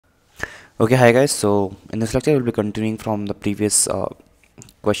Okay, hi guys. So in this lecture, we'll be continuing from the previous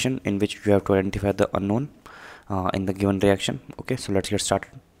question in which you have to identify the unknown in the given reaction. Okay, so let's get started.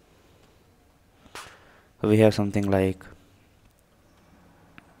 So we have something like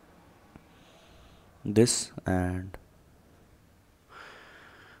this and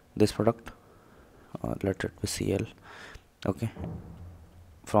this product. Let it be Cl. Okay,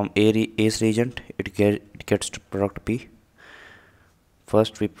 from A's reagent, it gets to product P.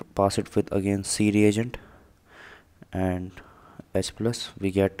 First, we pass it with again C reagent and H plus.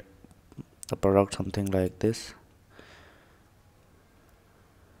 We get the product something like this.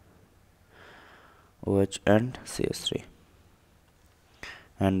 OH and CS3,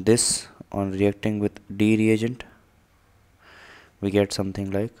 and this on reacting with D reagent we get something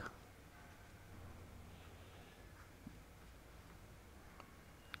like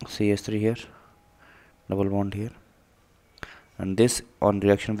CS3 here, double bond here, and this on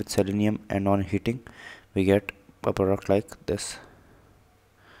reaction with selenium and on heating we get a product like this.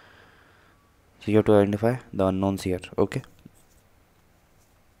 So you have to identify the unknowns here. Okay,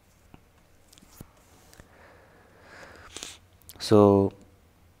 so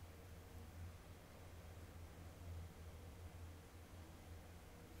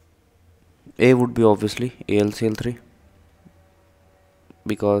A would be obviously AlCl3,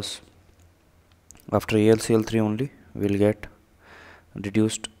 because after AlCl3 only we'll get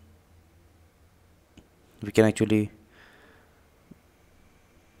reduced, we can actually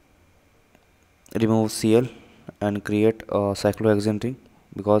remove Cl and create a cyclohexane ring,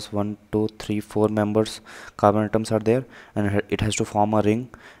 because 1 2 3 4 members carbon atoms are there and it has to form a ring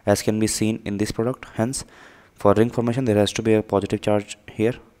as can be seen in this product. Hence for ring formation there has to be a positive charge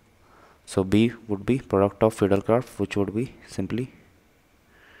here. So B would be product of Friedel graph, which would be simply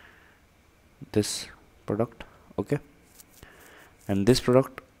this product. Okay, and this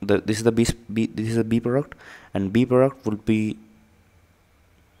product, this is the this is a B product, and B product would be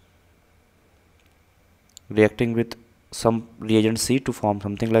reacting with some reagent C to form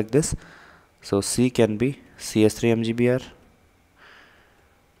something like this. So C can be CS3 MgBr,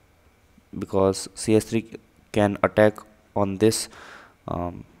 because CS3 can attack on this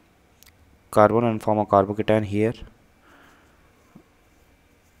carbon and form a carbocation here.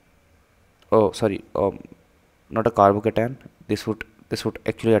 Oh sorry, not a carbocation. This would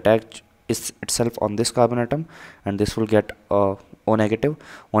actually attach itself on this carbon atom, and this will get O negative.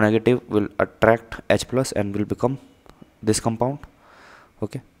 O negative will attract H plus and will become this compound.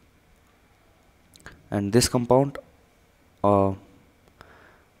 Okay, and this compound will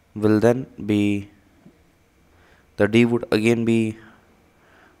then be, the D would again be,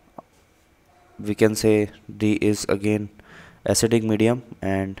 we can say D is again acidic medium,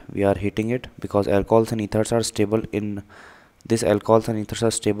 and we are heating it because alcohols and ethers are stable in this. Alcohols and ethers are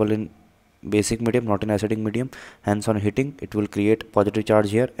stable in basic medium, not in acidic medium. Hence on heating it will create positive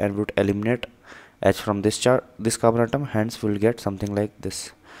charge here and would eliminate H from this carbon atom. Hence we will get something like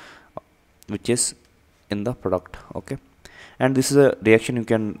this, which is in the product. Okay, and this is a reaction you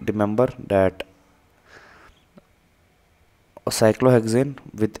can remember that a cyclohexane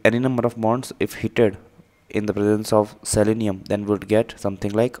with any number of bonds, if heated in the presence of selenium, then would get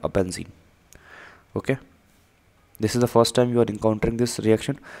something like a benzene. Okay, this is the first time you are encountering this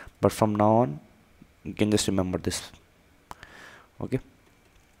reaction, but from now on you can just remember this. Okay,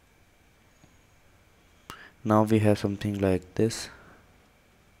 now we have something like this.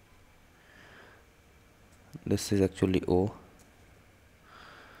 This is actually O,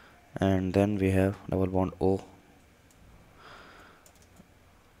 and then we have double bond O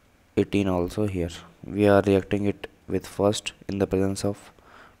 18 also here. We are reacting it with first in the presence of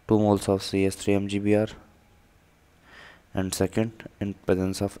 2 moles of CS3 MgBr, and second in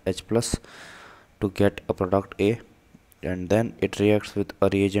presence of H plus to get a product A, and then it reacts with a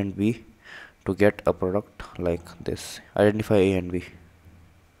reagent B to get a product like this. Identify A and B.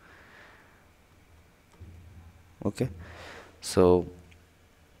 Okay, so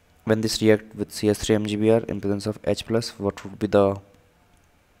when this react with CS3 MgBr in presence of H plus, what would be the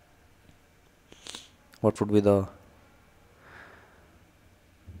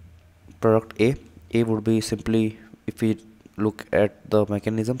product A? A would be simply, if we look at the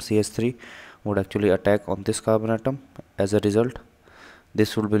mechanism, CS3 would actually attack on this carbon atom. As a result,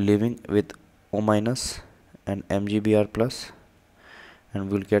 this will be leaving with O minus and MgBr plus,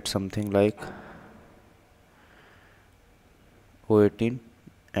 and we'll get something like O18,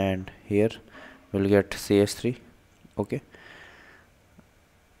 and here we'll get CS3. Okay,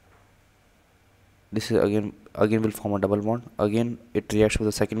 this is again will form a double bond. Again it reacts with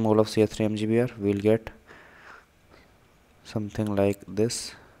the second mole of CS3 MgBr. We'll get something like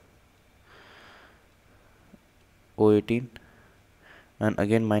this, O18, and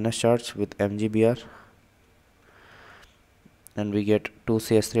again minus charge with MgBr, and we get 2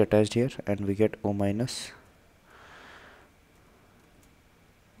 CH3 attached here, and we get O minus.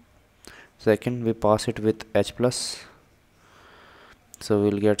 Second, we pass it with H plus, so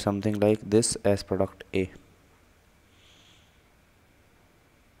we'll get something like this as product A.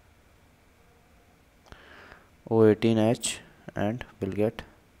 O18H, and we'll get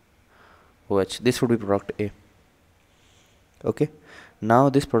OH. This would be product A. Okay, now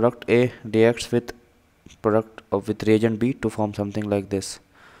this product A reacts with with reagent B to form something like this.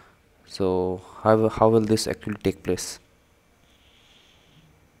 So how will this actually take place?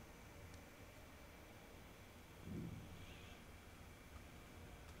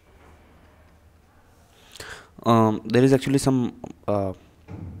 There is actually some I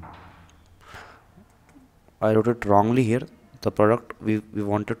wrote it wrongly here. The product we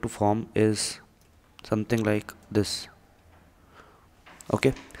wanted to form is something like this.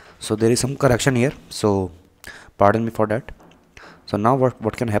 Okay, so there is some correction here, so pardon me for that. So now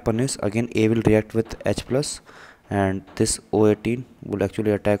what can happen is, again A will react with H plus, and this O18 will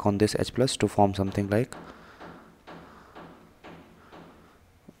actually attack on this H plus to form something like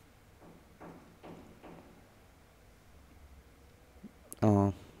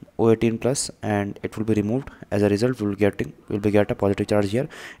O18 plus, and it will be removed. As a result, we will get a positive charge here.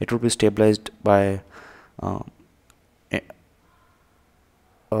 It will be stabilized by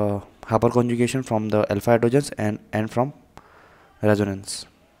hyperconjugation from the alpha hydrogens and from resonance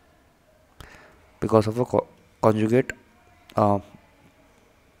because of a conjugate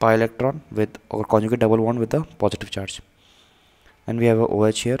pi electron with, or conjugate double bond with a positive charge. And we have a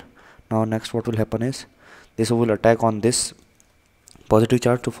OH here. Now next what will happen is, this will attack on this positive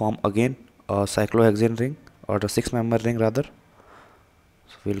charge to form again a cyclohexane ring, or a 6-member ring rather.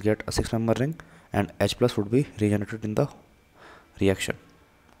 So we'll get a 6-member ring, and H plus would be regenerated in the reaction.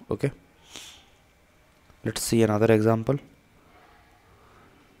 Okay, let's see another example.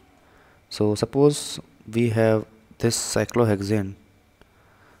 So suppose we have this cyclohexane.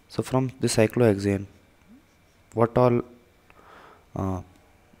 So from this cyclohexane, what all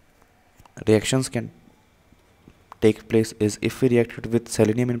reactions can take place is, if we react it with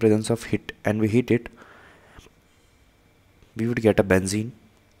selenium in presence of heat and we heat it, we would get a benzene.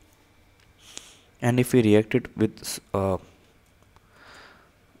 And if we react it with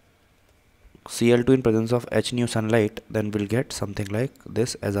Cl2 in presence of H nu sunlight, then we'll get something like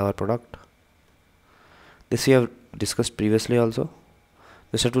this as our product. This we have discussed previously also.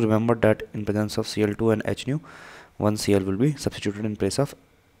 Just have to remember that in presence of Cl2 and H nu, one Cl will be substituted in place of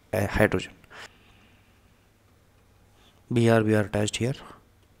a hydrogen. Br attached here,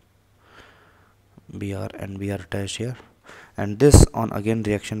 Br and Br attached here, and this on again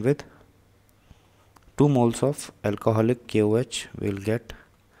reaction with 2 moles of alcoholic KOH, will get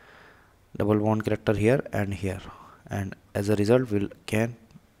double bond character here and here, and as a result we'll get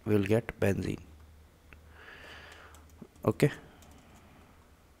benzene. Okay,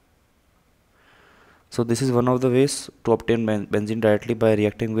 so this is one of the ways to obtain benzene directly, by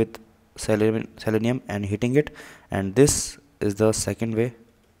reacting with selenium and heating it, and this is the second way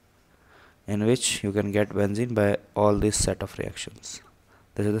in which you can get benzene by all this set of reactions.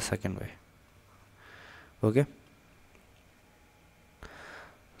 This is the second way. Okay,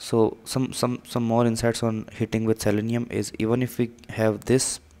 so some more insights on heating with selenium is, even if we have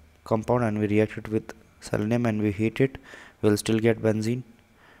this compound and we react it with selenium and we heat it, we'll still get benzene.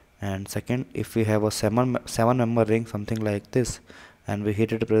 And second, if we have a 7-member ring, something like this, and we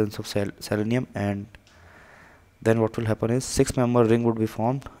heat it in the presence of selenium, and then what will happen is 6-member ring would be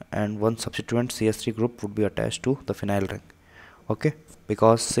formed, and one substituent CH3 group would be attached to the phenyl ring. Okay,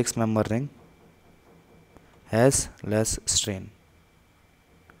 because 6-member ring has less strain.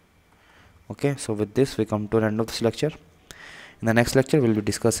 Okay, so with this we come to an end of this lecture. In the next lecture we'll be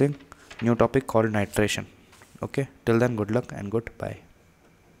discussing new topic called nitration. Okay, till then, good luck and goodbye.